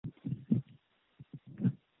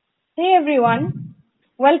Hey everyone,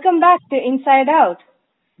 welcome back to Inside Out.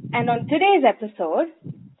 And on today's episode,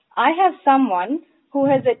 I have someone who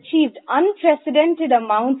has achieved unprecedented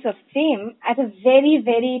amounts of fame at a very,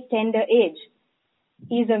 very tender age.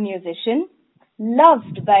 He's a musician,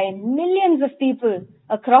 loved by millions of people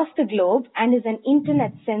across the globe, and is an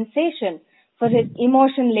internet sensation for his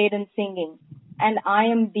emotion-laden singing. And I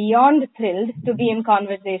am beyond thrilled to be in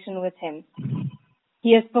conversation with him.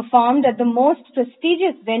 He has performed at the most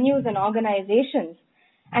prestigious venues and organizations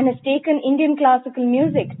and has taken Indian classical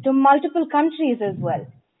music to multiple countries as well.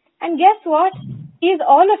 And guess what? He is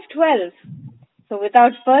all of 12. So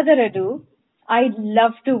without further ado, I'd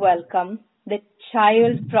love to welcome the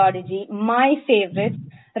child prodigy, my favorite,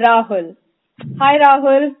 Rahul. Hi,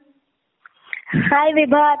 Rahul. Hi,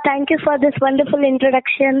 Vibha. Thank you for this wonderful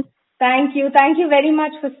introduction. Thank you. Thank you very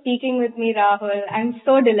much for speaking with me, Rahul. I'm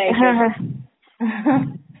so delighted.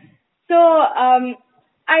 So,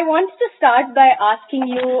 I wanted to start by asking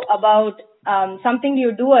you about something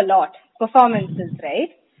you do a lot, performances, right?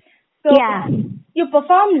 So, Yeah. you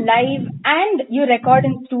perform live and you record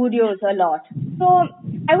in studios a lot. So,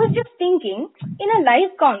 I was just thinking, in a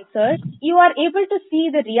live concert, you are able to see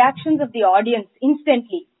the reactions of the audience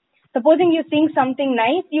instantly. Supposing you sing something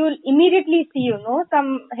nice, you'll immediately see,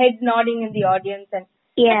 some head nodding in the audience and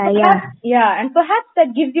and perhaps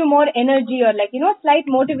that gives you more energy or slight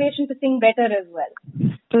motivation to sing better as well.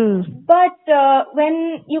 But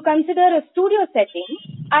when you consider a studio setting,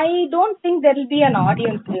 I don't think there will be an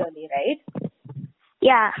audience really, right?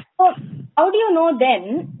 Yeah. So how do you know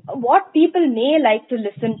then what people may like to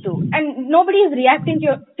listen to? And nobody is reacting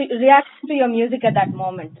to your music at that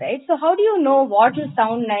moment, right? So how do you know what will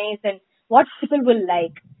sound nice and what people will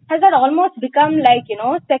like? Has that almost become like,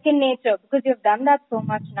 second nature because you've done that so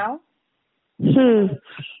much now?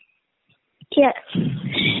 Yeah.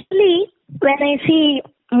 Actually, when I see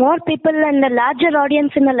more people and a larger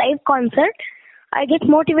audience in a live concert, I get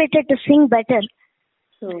motivated to sing better.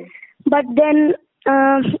 But then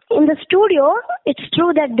in the studio, it's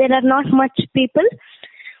true that there are not much people,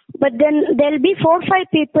 but then there'll be 4 or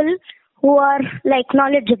 5 people who are like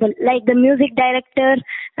knowledgeable, like the music director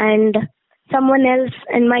and someone else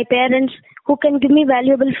and my parents who can give me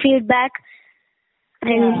valuable feedback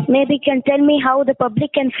and maybe can tell me how the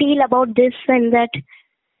public can feel about this and that.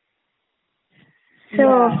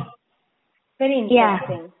 So, very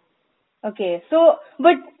interesting. Okay, so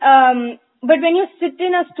but when you sit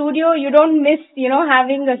in a studio, you don't miss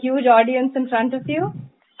having a huge audience in front of you?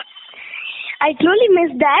 I truly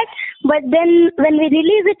miss that, but then when we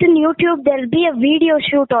release it in YouTube, there'll be a video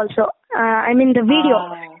shoot also. The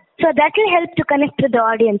video. So that will help to connect with the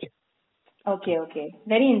audience. Okay.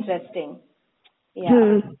 Very interesting.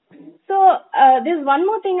 Yeah. So there's one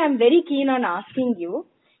more thing I'm very keen on asking you.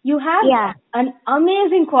 You have an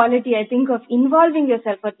amazing quality, I think, of involving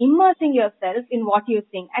yourself or immersing yourself in what you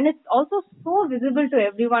sing. And it's also so visible to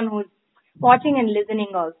everyone who's watching and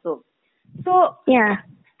listening also. So,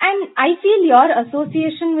 and I feel your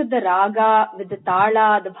association with the raga, with the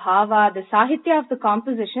tala, the bhava, the sahitya of the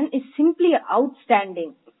composition is simply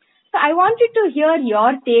outstanding. So I wanted to hear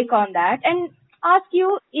your take on that and ask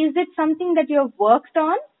you, is it something that you have worked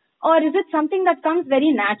on or is it something that comes very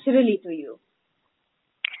naturally to you?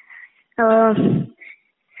 As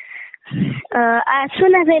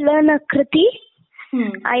soon as I learn a kriti,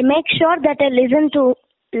 I make sure that I listen to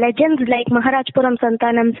legends like Maharajpuram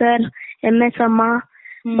Santanam sir, M.S. Amma,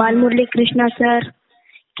 Balmurli Krishna sir,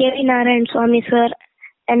 K.V. Narayan Swami sir,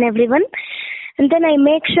 and everyone. And then I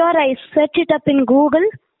make sure I search it up in Google,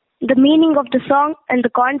 the meaning of the song and the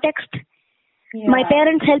context. My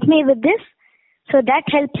parents help me with this, so that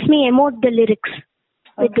helps me emote the lyrics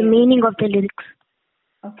with the meaning of the lyrics.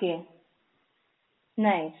 Okay.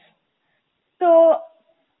 Nice. So,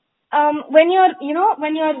 when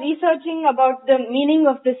you're researching about the meaning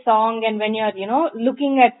of the song and when you're,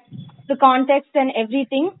 looking at the context and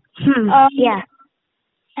everything,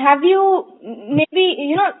 have you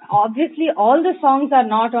maybe, obviously all the songs are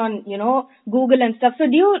not on, Google and stuff. So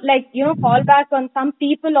do you fall back on some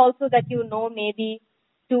people also that maybe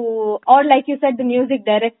to, or like you said, the music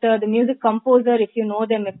director, the music composer, if you know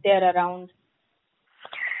them, if they're around?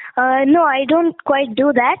 No, I don't quite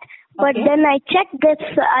do that. But then I check this.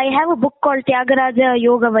 I have a book called Tyagaraja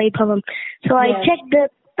Yoga Vaibhavam. So I check the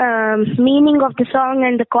meaning of the song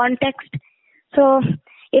and the context. So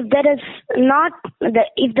if there is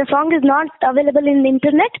if the song is not available in the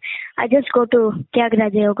internet, I just go to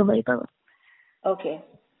Tyagaraja Yoga Vaibhavam. Okay,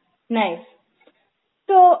 nice.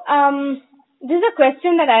 So this is a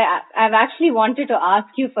question that I've actually wanted to ask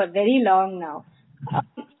you for very long now.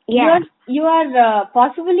 You are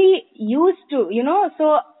possibly used to,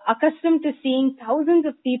 so accustomed to seeing thousands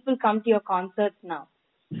of people come to your concerts now.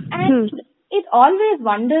 And it always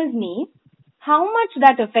wonders me how much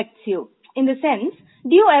that affects you. In the sense,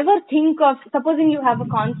 do you ever think of, supposing you have a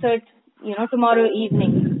concert, tomorrow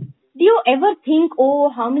evening, do you ever think, oh,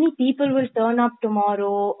 how many people will turn up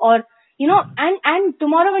tomorrow? Or, and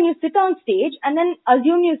tomorrow when you sit on stage and then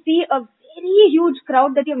assume you see a very huge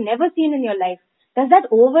crowd that you've never seen in your life, does that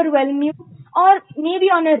overwhelm you? Or maybe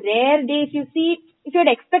on a rare day, if you had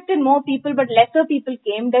expected more people but lesser people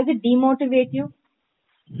came, does it demotivate you?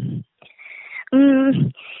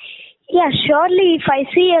 Yeah, surely if I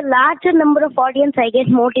see a larger number of audience, I get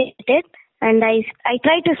motivated and I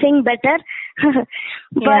try to sing better.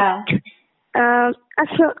 But a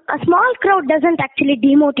small crowd doesn't actually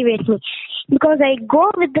demotivate me, because I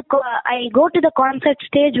go to the concert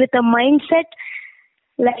stage with a mindset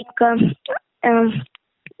like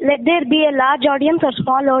let there be a large audience or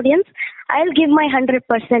small audience, I'll give my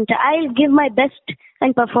 100%. I'll give my best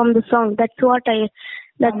and perform the song. That's what that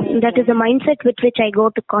is the mindset with which I go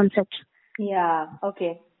to concerts. Yeah,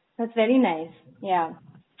 okay. That's very nice. Yeah.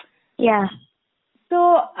 Yeah.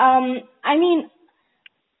 So, have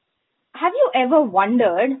you ever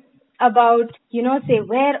wondered about, say,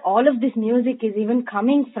 where all of this music is even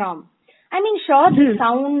coming from? Sure, the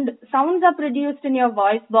sounds are produced in your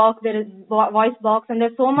voice box. There is voice box, and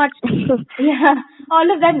there's so much,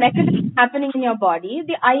 all of that mechanism happening in your body.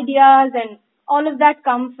 The ideas and all of that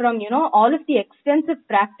come from, all of the extensive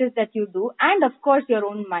practice that you do, and of course your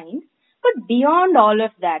own mind. But beyond all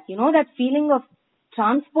of that, that feeling of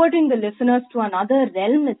transporting the listeners to another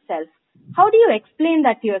realm itself. How do you explain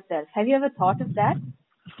that to yourself? Have you ever thought of that?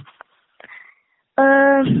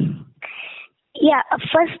 Yeah.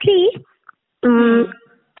 Firstly,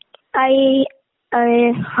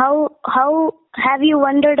 how have you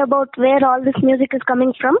wondered about where all this music is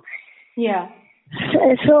coming from? Yeah.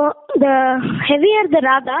 So the heavier the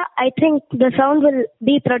raga, I think the sound will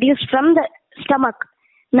be produced from the stomach,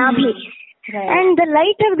 nabhi. Right. And the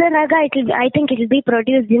lighter the raga, I think it will be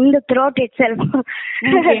produced in the throat itself.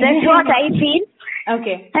 Okay. That's what I feel.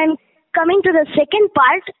 Okay. And coming to the second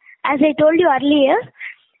part, as I told you earlier,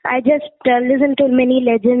 I just listen to many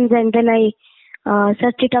legends and then I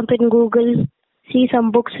search it up in Google, see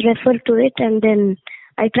some books, refer to it, and then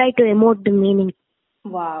I try to emote the meaning.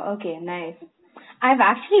 Wow. Okay. Nice. I've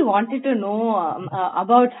actually wanted to know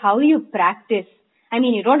about how you practice.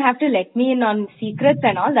 You don't have to let me in on secrets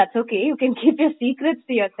and all. That's okay. You can keep your secrets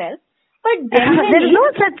to yourself. But generally, there's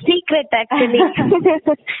no such secret actually.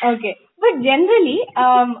 Okay. But generally,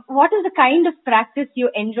 what is the kind of practice you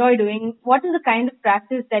enjoy doing? What is the kind of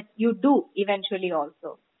practice that you do eventually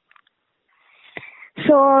also?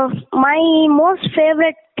 So my most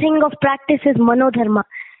favorite thing of practice is Manodharma.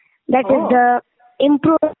 That is the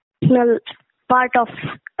improvisational part of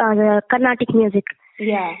the Carnatic music.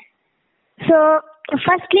 Yeah. So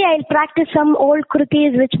firstly, I'll practice some old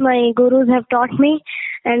krutis which my gurus have taught me,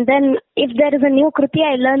 and then if there is a new kruti,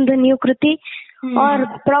 I learn the new kruti, or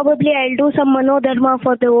probably I'll do some Manodharma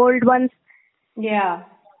for the old ones. Yeah.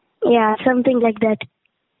 Yeah, something like that.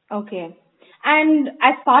 Okay. And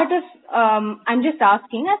as part of, I'm just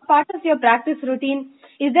asking, as part of your practice routine,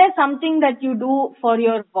 is there something that you do for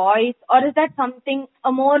your voice, or is that something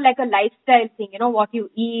more like a lifestyle thing, what you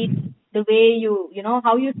eat, the way you,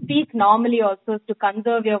 how you speak normally also to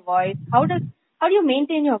conserve your voice? How do you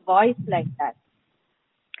maintain your voice like that?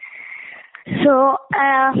 So,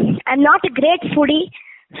 I'm not a great foodie,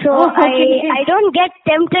 so I don't get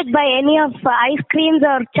tempted by any of ice creams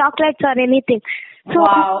or chocolates or anything. So,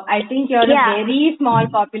 wow, I think you're a very small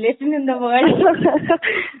population in the world.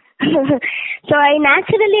 So I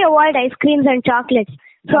naturally avoid ice creams and chocolates.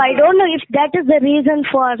 So I don't know if that is the reason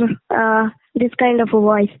for this kind of a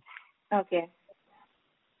voice. Okay.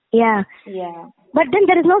 Yeah. Yeah. But then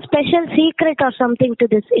there is no special secret or something to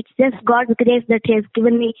this. It's just God's grace that He has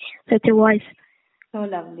given me such a voice. So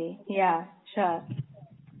lovely. Yeah, sure.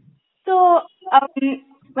 So,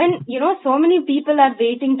 when, so many people are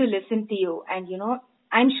waiting to listen to you, and,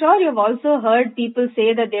 I'm sure you've also heard people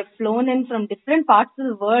say that they've flown in from different parts of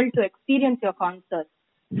the world to experience your concert.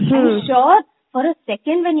 I'm sure for a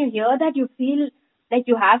second when you hear that, you feel like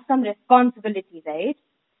you have some responsibility, right?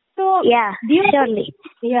 So, yeah, surely.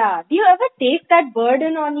 Do you ever take that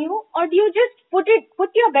burden on you, or do you just put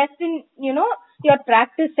your best in, your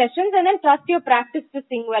practice sessions and then trust your practice to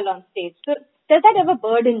sing well on stage? So, does that ever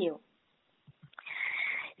burden you?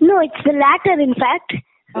 No, it's the latter, in fact.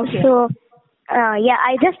 Okay. So,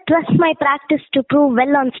 I just trust my practice to prove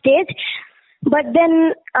well on stage. But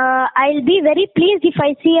then I'll be very pleased if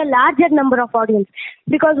I see a larger number of audience,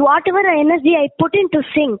 because whatever energy I put in to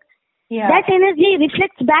sing, that energy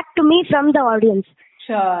reflects back to me from the audience.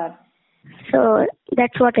 Sure. So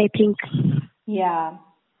that's what I think. Yeah.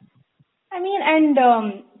 I mean, and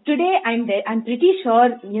today I'm pretty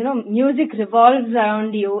sure, music revolves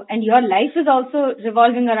around you, and your life is also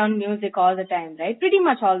revolving around music all the time, right? Pretty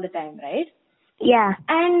much all the time, right? Yeah.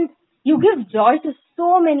 And you give joy to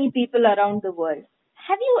so many people around the world.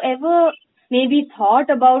 Have you ever maybe thought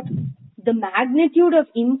about the magnitude of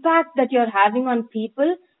impact that you're having on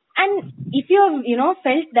people? And if you've,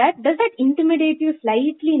 felt that, does that intimidate you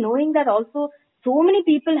slightly, knowing that also so many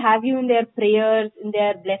people have you in their prayers, in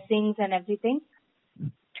their blessings and everything?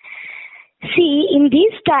 See, in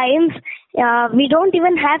these times, we don't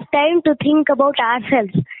even have time to think about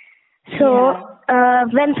ourselves. So,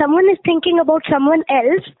 when someone is thinking about someone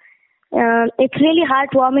else, it's really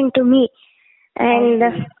heartwarming to me. And,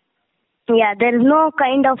 there is no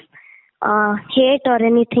kind of hate or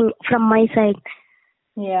anything from my side.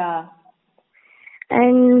 Yeah.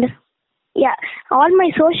 And, all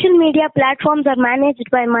my social media platforms are managed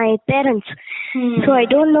by my parents. So I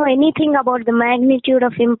don't know anything about the magnitude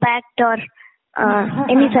of impact or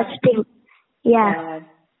any such thing. Yeah.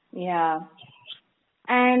 Yeah.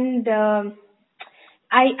 And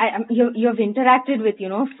you've interacted with,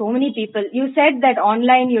 so many people. You said that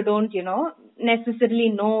online you don't, necessarily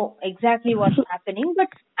know exactly what's happening, but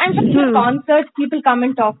I'm sure your concerts, people come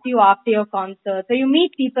and talk to you after your concert. So you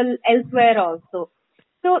meet people elsewhere also.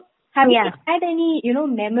 So have you had any,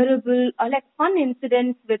 memorable or like fun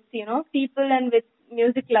incidents with, people and with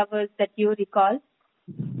music lovers that you recall?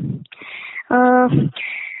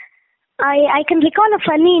 I can recall a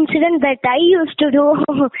funny incident that I used to do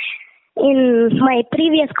in my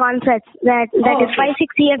previous concerts. That is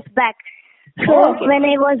 5-6 years back. So when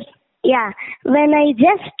I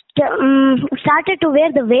just started to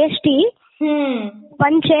wear the vesti,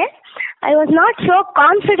 panche, I was not so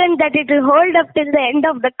confident that it will hold up till the end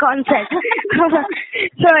of the concert.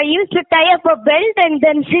 So I used to tie up a belt and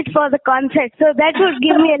then sit for the concert. So that would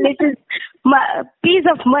give me a little peace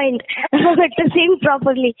of mind to sing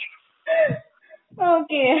properly.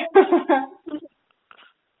 Okay.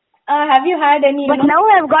 Have you had any? But now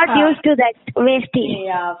I've got used to that vesti.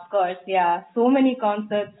 Yeah, of course. Yeah, so many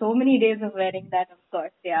concerts, so many days of wearing that. Of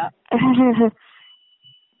course. Yeah.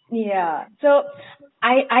 Yeah. So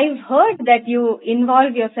I've heard that you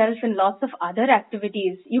involve yourself in lots of other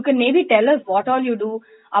activities. You can maybe tell us what all you do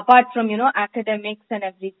apart from, academics and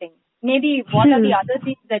everything. Maybe what are the other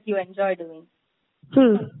things that you enjoy doing?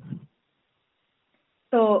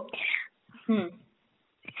 So, so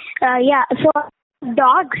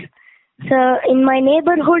dogs. So in my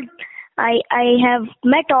neighborhood, I have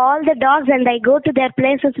met all the dogs and I go to their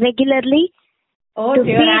places regularly to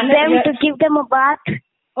feed them, to give them a bath.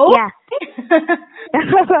 Oh. Yeah.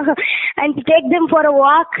 And to take them for a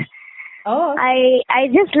walk. Oh. I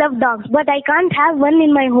just love dogs, but I can't have one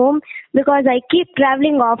in my home because I keep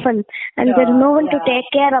traveling often and there's no one to take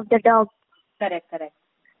care of the dog. Correct.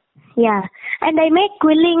 Yeah. And I make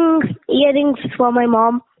quilling earrings for my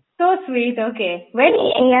mom. So sweet. Okay. Where did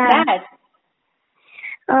you do that?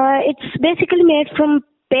 It's basically made from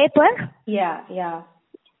paper. Yeah.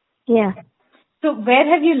 So where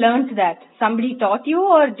have you learned that? Somebody taught you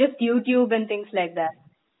or just YouTube and things like that?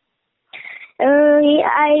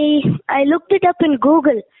 I looked it up in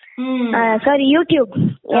Google.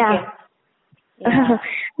 YouTube. Yeah. Okay.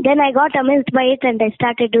 Then I got amazed by it and I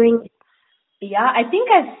started doing it. Yeah, I think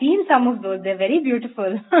I've seen some of those. They're very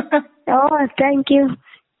beautiful. Oh, thank you.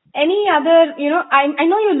 Any other, I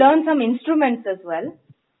know you learned some instruments as well.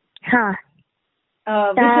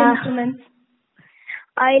 Which instruments?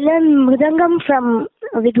 I learned mridangam from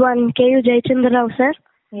Vidwan K.U. Jayachandra Rao sir.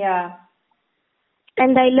 Yeah.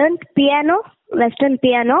 And I learned piano, Western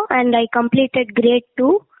piano, and I completed grade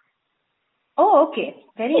 2. Oh, okay.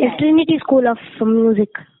 Very nice. Trinity School of Music.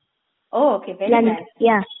 Oh, okay. Very nice.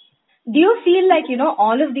 Yeah. Do you feel like,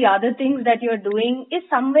 all of the other things that you're doing is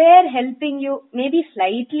somewhere helping you, maybe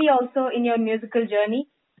slightly also in your musical journey?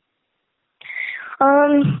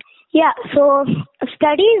 Yeah. So,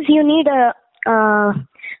 studies, you need a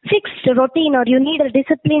fixed routine or you need a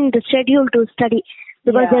disciplined schedule to study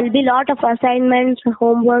because there will be a lot of assignments,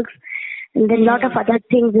 homeworks, and then a lot of other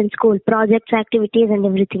things in school, projects, activities, and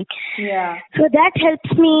everything. Yeah. So that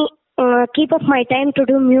helps me keep up my time to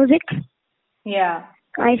do music. Yeah.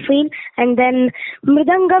 I feel, and then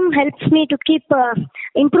mridangam helps me to keep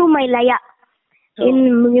improve my laya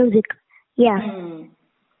in music. Yeah.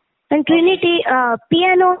 And Trinity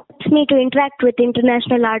piano helps me to interact with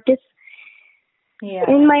international artists. Yeah.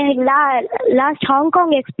 In my last Hong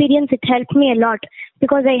Kong experience, it helped me a lot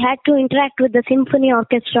because I had to interact with the symphony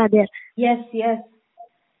orchestra there. Yes.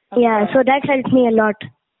 Okay. Yeah, so that helped me a lot.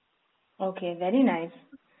 Okay, very nice.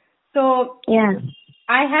 So, Yeah.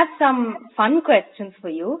 I have some fun questions for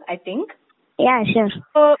you, I think. Yeah, sure.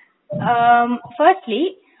 So,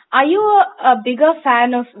 firstly, are you a bigger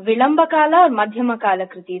fan of Vilammakala or Madhyamakala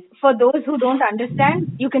kritis? For those who don't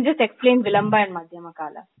understand, you can just explain Vilamba and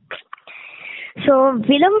Madhyamakala. So,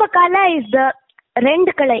 Vilambakala is the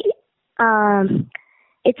Rendakalai.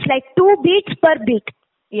 It's like 2 beats per beat.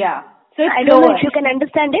 Yeah. So it's I don't know lower. if you can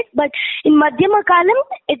understand it, but in Madhyamakalam,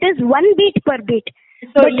 it is 1 beat per beat.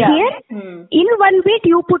 So, But yeah. here, in 1 beat,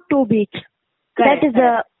 you put 2 beats. Correct, that is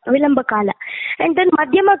the Vilambakala. And then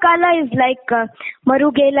Madhyamakala is like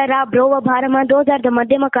Marugelara, Brova Bharama, those are the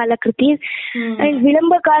Madhyamakala kritis. And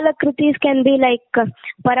Vilambakala kritis can be like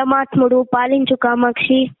Paramatmudu, Palinchu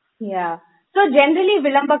Kamakshi. Yeah. So generally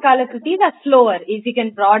Vilambakala kritis are slower, if you can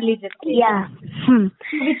broadly just say. Yeah.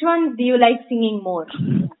 Which ones do you like singing more?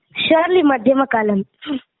 Surely Madhyamakalam.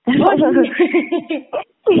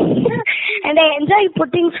 And I enjoy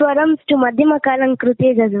putting swarams to Madhyamakalam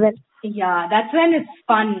kritis as well. Yeah, that's when it's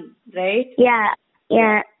fun, right? Yeah,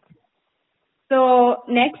 yeah. So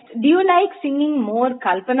next, do you like singing more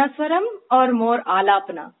Kalpana Swaram or more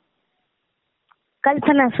Alapana?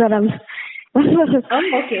 Kalpana Swaram.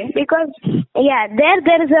 Oh, okay. Because, yeah,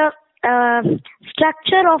 there is a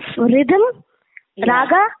structure of rhythm,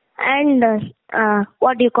 raga, and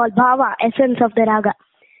what do you call bhava, essence of the raga.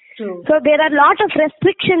 True. So there are a lot of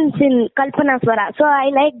restrictions in Kalpana Swara. So I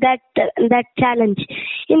like that challenge.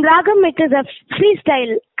 In Ragam, it is a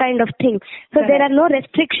freestyle kind of thing. So there are no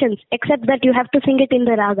restrictions except that you have to sing it in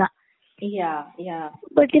the raga. Yeah, yeah.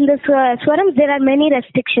 But in the Swarams, there are many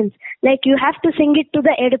restrictions. Like you have to sing it to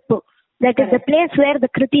the Eduppu. That is the place where the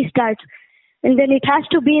Kriti starts. And then it has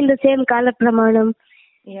to be in the same Kala Pramanam.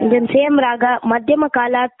 Yeah. And then same raga, Madhyama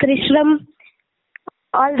Kala, Krishram.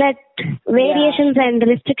 All that variations and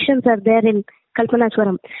restrictions are there in Kalpana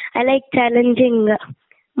Swaram. I like challenging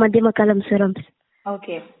Madhyamakalam Swarams.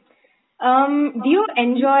 Okay. Do you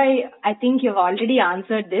enjoy, I think you've already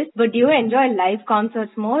answered this, but do you enjoy live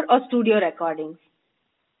concerts more or studio recordings?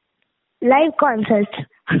 Live concerts.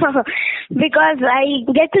 Because I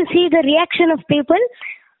get to see the reaction of people.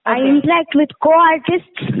 Okay. I interact with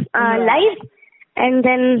co-artists live, and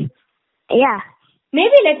then, yeah.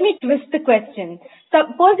 Maybe let me twist the question.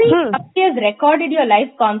 Supposing somebody has recorded your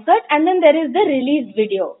live concert and then there is the release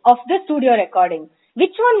video of the studio recording.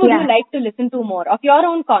 Which one would you like to listen to more? Of your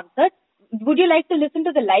own concert, would you like to listen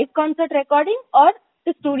to the live concert recording or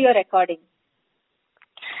the studio recording?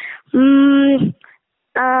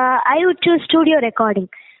 I would choose studio recording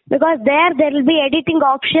because there will be editing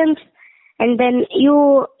options and then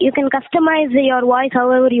you can customize your voice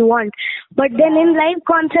however you want. But then in live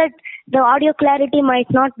concert, the audio clarity might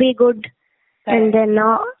not be good. And then,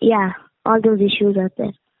 all those issues are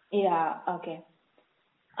there. Yeah, okay.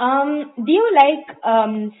 Do you like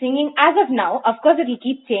singing, as of now, of course it will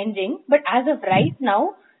keep changing, but as of right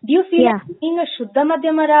now, do you feel like singing a Shuddha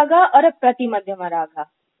Madhyama Raga or a Prati Madhyama Raga?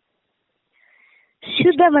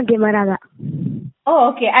 Shuddha Madhyama Raga. Oh,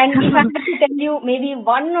 okay. And if I had to tell you maybe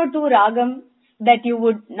 1 or 2 ragam that you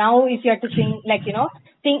would now, if you had to sing, like,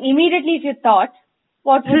 sing immediately if you thought,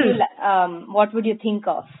 what would you think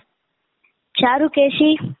of?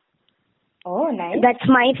 Charukeshi. Oh, nice. That's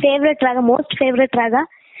my favorite raga, most favorite raga.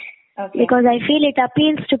 Okay. Because I feel it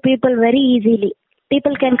appeals to people very easily.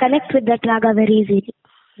 People can connect with that raga very easily.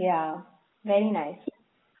 Yeah, very nice.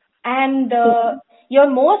 And your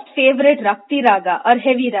most favorite Rakti raga or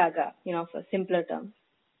heavy raga, for simpler terms?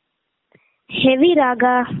 Heavy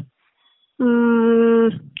raga,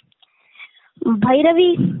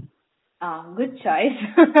 Bhairavi. Good choice.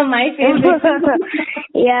 My favorite.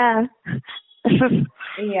 Yeah.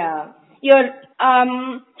 Yeah. You're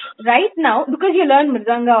right now, because you learn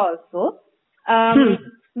Mridanga also,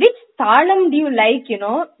 which talam do you like,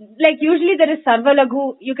 like usually there is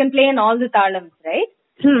Sarvalaghu, you can play in all the talams, right?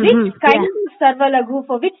 Which kind of Sarvalaghu,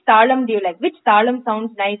 for which talam do you like? Which talam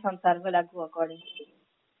sounds nice on Sarvalaghu according to you?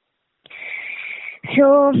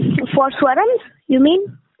 So, for Swarams, you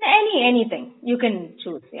mean? Anything. You can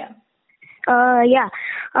choose, yeah.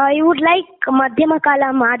 You would like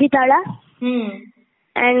Madhyamakalam Aditala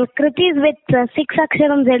and Kritis with 6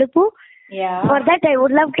 Aksharam Zedupu. Yeah. For that, I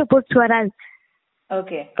would love to put Swaras.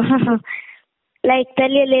 Okay. Like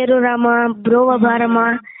Talyaleru Rama, Brova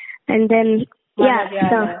Bharama, and then,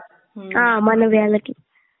 Manavyalaki.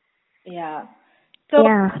 Yeah. So,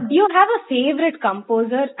 do you have a favorite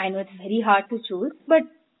composer? I know it's very hard to choose, but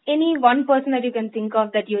any one person that you can think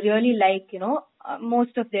of that you really like,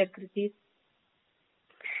 most of their kritis?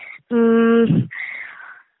 From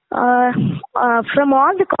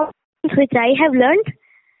all the compositions which I have learned,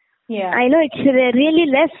 Yeah. I know it's really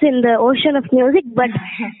less in the ocean of music, but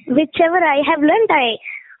whichever I have learned,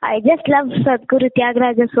 I just love Sadhguru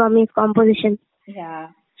Tyagaraja Swami's composition. Yeah,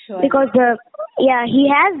 sure. Because he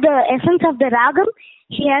has the essence of the ragam,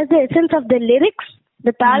 he has the essence of the lyrics,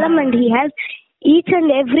 the talam, and he has each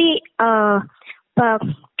and every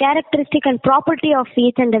characteristic and property of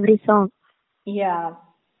each and every song. Yeah.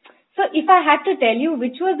 So if I had to tell you,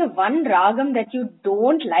 which was the one ragam that you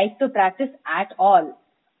don't like to practice at all?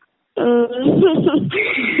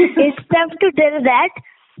 It's tough to tell that.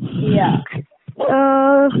 Yeah.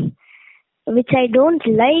 Which I don't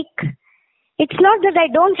like. It's not that I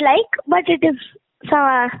don't like, but it is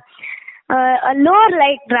a lower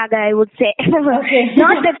liked raga, I would say. Okay.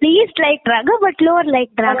 Not the least liked raga, but lower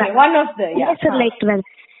liked raga. Okay, one of the, yeah. Lesser liked raga.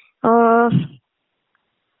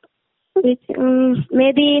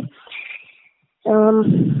 Maybe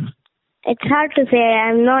it's hard to say.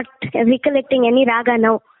 I'm not recollecting any raga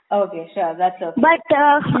now. Okay, sure, that's okay. But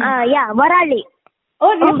Varali.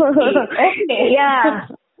 Oh, really? Okay. Yeah.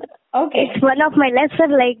 Okay. It's one of my lesser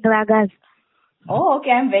liked ragas. Oh,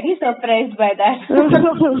 okay. I'm very surprised by that.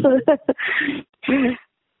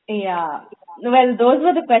 Yeah. Well, those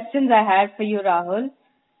were the questions I had for you, Rahul.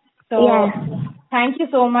 So, Thank you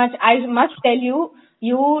so much. I must tell you,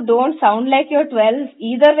 you don't sound like you're 12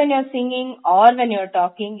 either when you're singing or when you're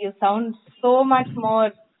talking. You sound so much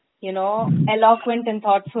more, eloquent and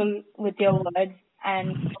thoughtful with your words.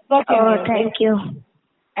 And thank you.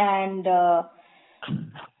 And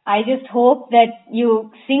I just hope that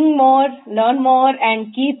you sing more, learn more,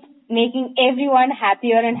 and keep making everyone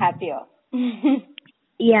happier and happier.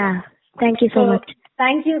 Yeah. Thank you so much.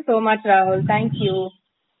 Thank you so much, Rahul. Thank you.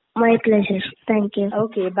 My pleasure. Thank you.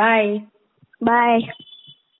 Okay, bye. Bye.